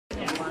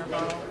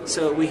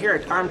So we're here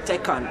at ARM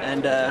TechCon,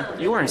 and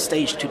you were on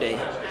stage today.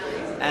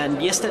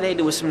 And yesterday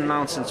there was some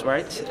announcements,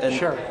 right? And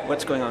sure.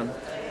 What's going on?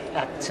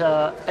 At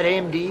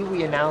AMD,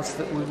 we announced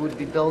that we would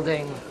be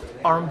building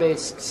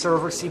ARM-based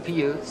server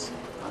CPUs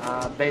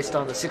based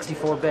on the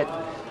 64-bit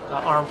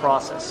ARM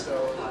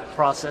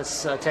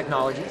process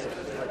technologies,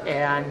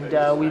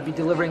 and we'd be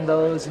delivering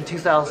those in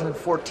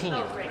 2014.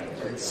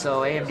 And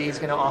so AMD is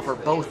going to offer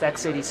both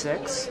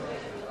x86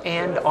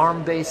 and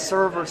ARM-based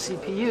server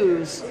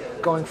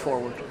CPUs going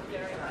forward.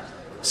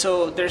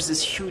 So there's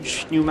this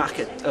huge new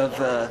market of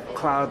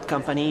cloud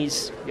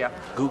companies, yeah.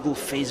 Google,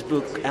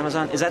 Facebook,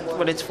 Amazon. Is that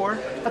what it's for?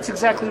 That's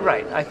exactly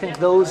right. I think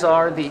those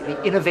are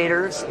the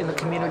innovators in the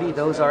community.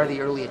 Those are the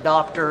early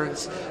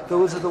adopters.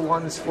 Those are the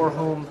ones for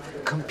whom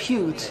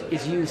compute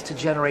is used to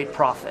generate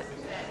profit.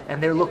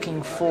 And they're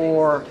looking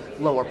for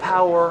lower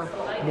power,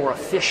 more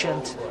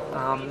efficient,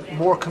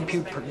 more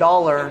compute per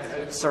dollar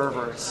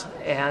servers.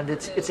 And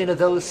it's into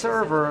those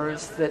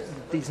servers that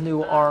these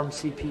new ARM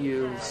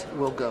CPUs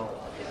will go.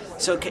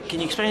 So can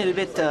you explain a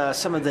little bit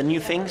some of the new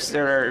things that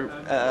are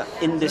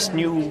in this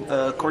new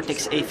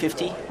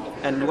Cortex-A50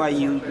 and why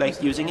you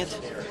like using it?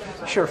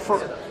 Sure.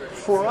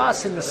 For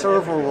us in the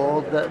server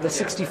world, the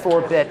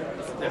 64-bit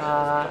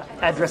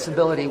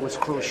addressability was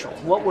crucial.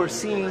 What we're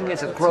seeing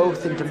is a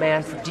growth in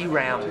demand for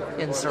DRAM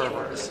in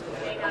servers.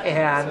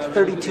 And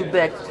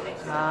 32-bit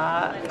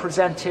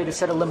presented a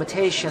set of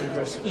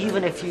limitations.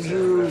 Even if you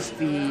use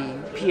the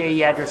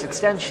PAE address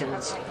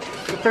extensions,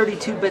 the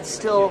 32-bit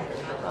still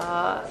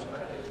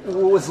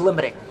was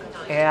limiting.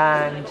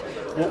 And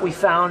what we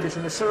found is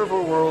in the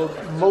server world,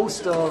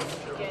 most of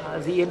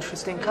the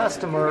interesting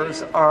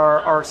customers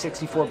are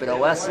 64-bit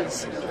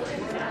OSs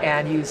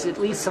and use at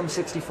least some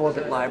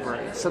 64-bit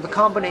libraries. So the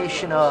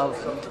combination of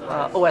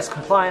OS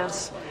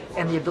compliance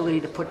and the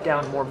ability to put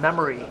down more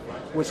memory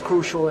was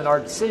crucial in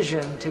our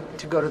decision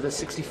to go to the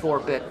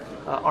 64-bit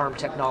ARM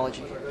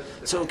technology.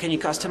 So can you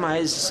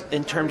customize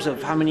in terms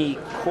of how many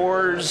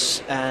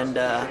cores and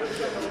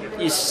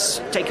you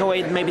take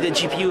away maybe the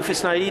GPU if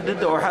it's not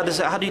needed, or how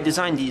do you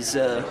design these?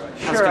 How's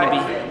sure, it going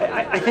to be?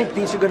 I think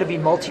these are going to be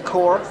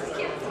multi-core.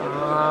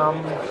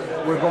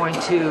 We're going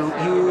to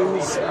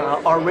use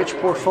our rich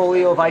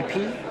portfolio of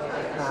IP.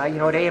 At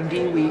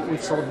AMD,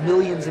 we've sold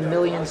millions and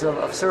millions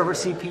of server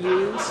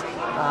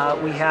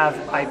CPUs. We have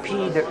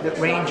IP that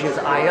ranges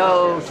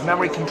I/O to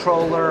memory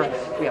controller.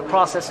 We have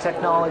process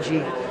technology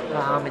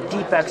and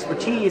deep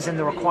expertise in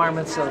the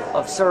requirements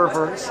of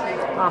servers.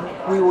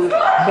 We will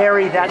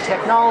marry that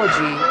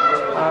technology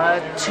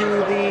to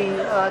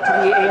the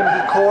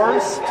AMD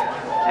cores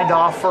and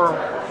offer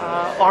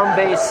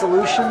ARM-based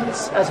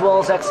solutions as well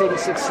as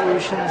x86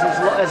 solutions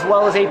as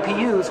well as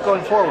APUs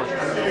going forward.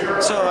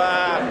 So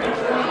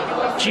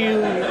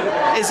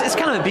it's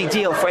kind of a big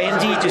deal for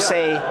AMD to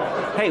say,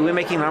 hey, we're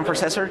making an ARM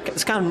processor.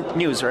 It's kind of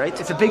news, right?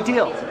 It's a big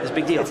deal. It's a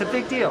big deal. It's a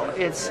big deal.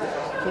 It's,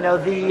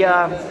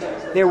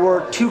 there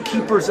were two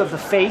keepers of the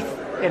faith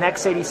in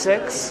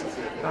x86,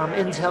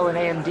 Intel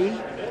and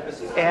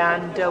AMD.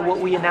 And what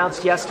we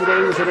announced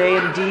yesterday was at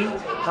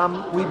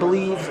AMD, we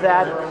believe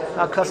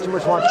that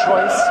customers want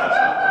choice,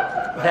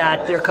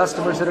 that there are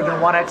customers that are going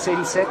to want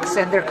x86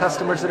 and there are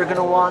customers that are going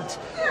to want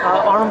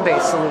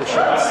ARM-based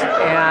solutions.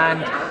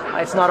 And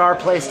it's not our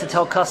place to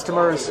tell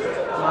customers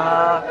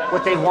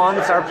what they want.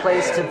 It's our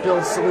place to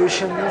build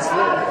solutions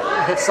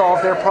that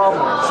solve their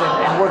problems,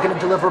 and we're going to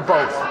deliver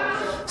both.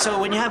 So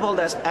when you have all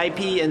that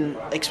IP and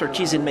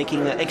expertise in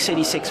making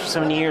x86 for so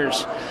many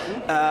years,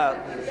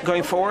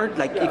 going forward,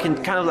 like you can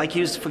kind of like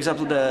use, for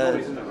example,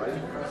 the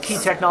key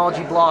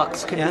technology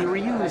blocks can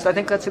be reused. I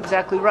think that's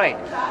exactly right.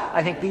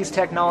 I think these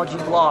technology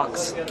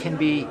blocks can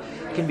be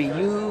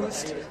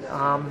used,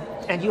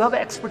 and you have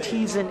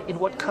expertise in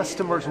what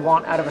customers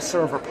want out of a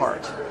server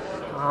part.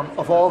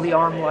 Of all the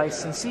ARM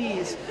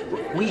licensees,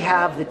 we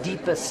have the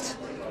deepest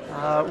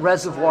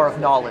reservoir of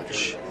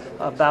knowledge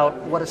about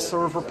what a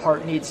server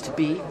part needs to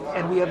be,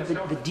 and we have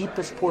the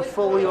deepest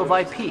portfolio of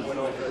IP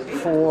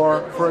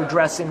for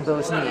addressing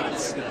those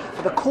needs.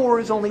 The core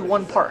is only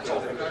one part.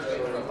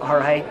 All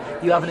right,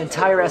 you have an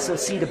entire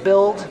SoC to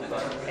build,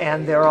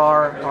 and there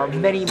are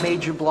many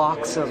major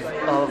blocks of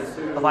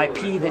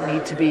IP that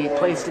need to be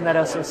placed in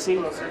that SoC.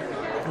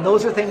 And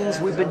those are things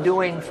we've been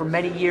doing for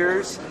many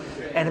years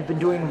and have been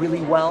doing really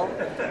well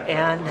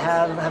and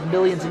have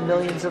millions and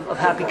millions of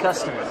happy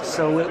customers.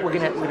 So we're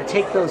gonna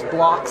take those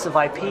blocks of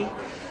IP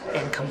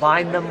and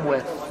combine them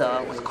with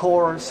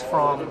cores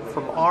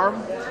from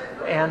ARM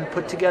and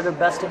put together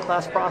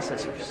best-in-class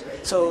processors.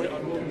 So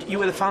you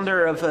were the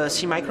founder of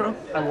SeaMicro?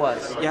 I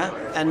was. Yeah,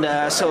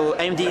 and so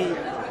AMD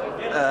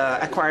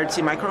acquired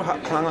SeaMicro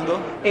how long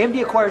ago?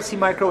 AMD acquired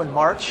SeaMicro in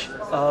March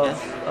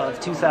of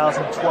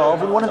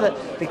 2012, and one of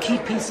the key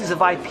pieces of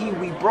IP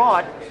we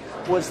brought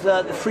was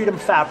the Freedom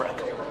Fabric.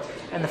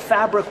 And the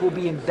fabric will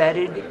be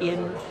embedded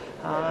in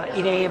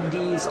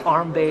AMD's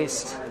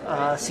ARM-based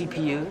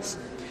CPUs.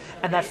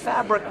 And that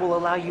fabric will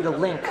allow you to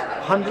link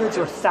hundreds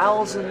or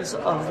thousands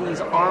of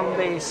these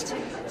ARM-based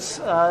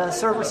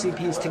server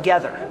CPUs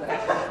together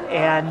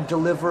and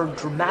deliver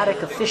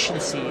dramatic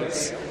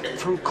efficiencies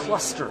through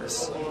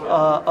clusters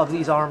of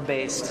these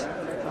ARM-based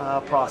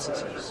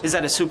processors. Is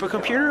that a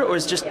supercomputer, or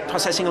is it just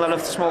processing a lot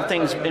of small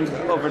things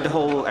over the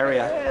whole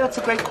area? That's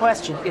a great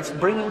question. It's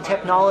bringing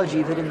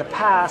technology that in the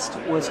past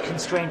was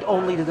constrained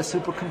only to the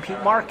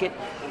supercompute market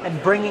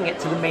and bringing it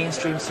to the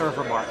mainstream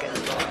server market.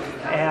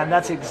 And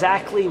that's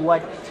exactly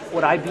what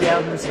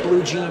IBM's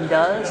Blue Gene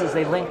does, is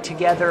they link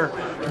together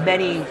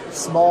many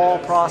small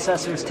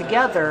processors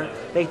together.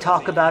 They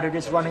talk about it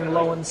as running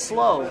low and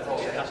slow.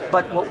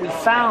 But what we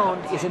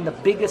found is in the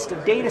biggest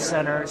of data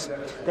centers,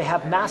 they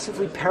have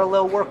massively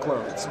parallel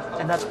workloads,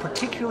 and that's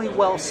particularly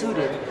well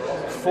suited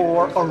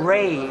for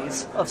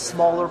arrays of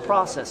smaller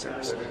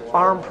processors.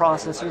 ARM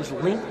processors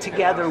linked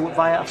together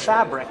via a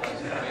fabric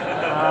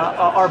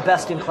are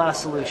best-in-class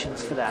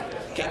solutions for that.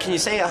 Can you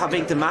say how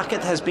big the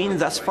market has been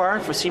thus far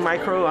for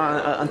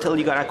SeaMicro until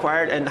you got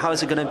acquired, and how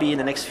is it going to be in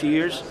the next few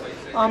years?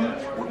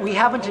 We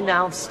haven't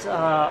announced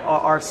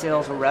our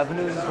sales or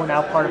revenues. We're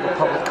now part of a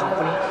public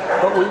company.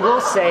 But we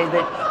will say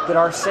that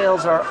our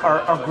sales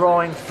are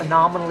growing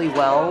phenomenally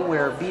well.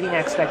 We're beating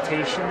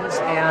expectations,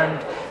 and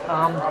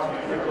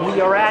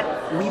we are at,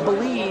 we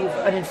believe,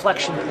 an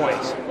inflection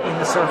point in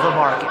the server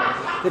market.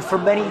 That for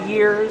many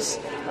years,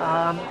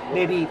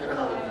 maybe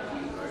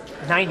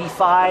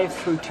 95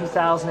 through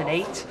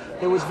 2008,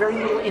 there was very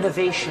little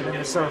innovation in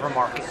the server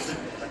market.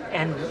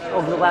 And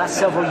over the last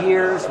several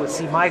years, with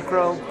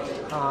SeaMicro,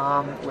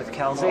 with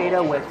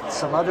Calxeda, with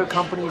some other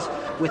companies,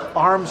 with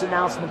ARM's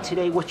announcement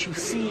today, what you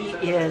see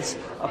is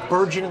a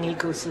burgeoning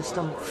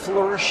ecosystem,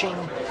 flourishing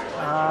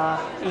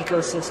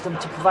ecosystem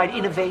to provide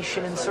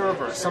innovation in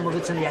servers. Some of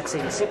it's in the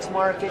x86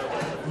 market,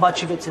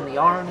 much of it's in the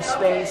ARM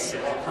space.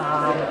 There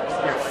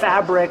are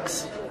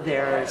fabrics,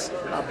 there's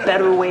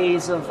better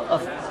ways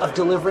of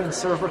delivering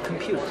server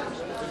compute.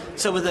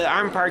 So with the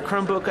ARM-powered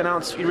Chromebook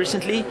announced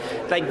recently,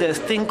 like the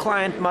thin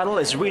client model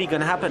is really going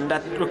to happen.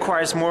 That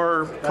requires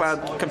more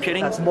cloud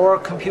computing? That's more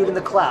compute in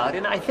the cloud.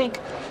 And I think,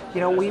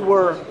 we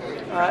were,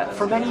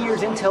 for many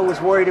years, Intel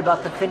was worried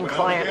about the thin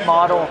client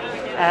model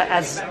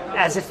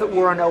as if it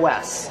were an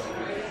OS.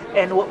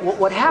 And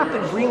what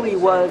happened really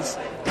was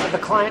the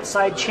client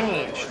side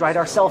changed, right?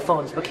 Our cell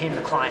phones became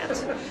the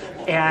client.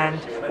 And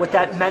what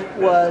that meant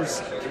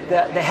was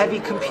that the heavy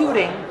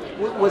computing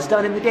was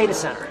done in the data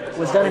center,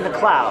 was done in the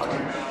cloud.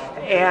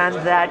 And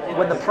that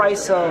when the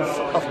price of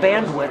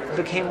bandwidth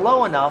became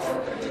low enough,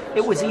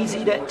 it was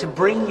easy to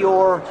bring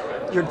your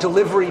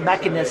delivery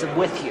mechanism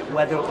with you,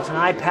 whether it was an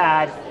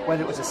iPad,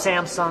 whether it was a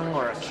Samsung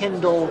or a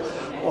Kindle,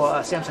 or a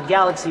Samsung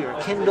Galaxy or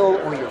a Kindle,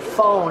 or your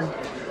phone,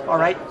 all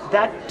right?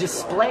 That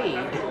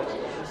displayed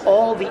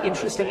all the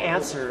interesting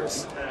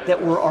answers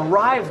that were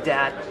arrived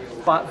at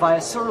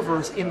via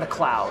servers in the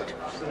cloud.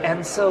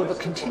 And so the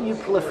continued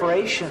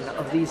proliferation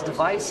of these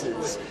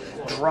devices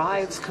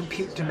drives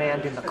compute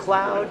demand in the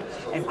cloud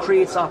and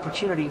creates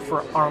opportunity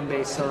for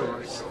ARM-based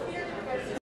servers.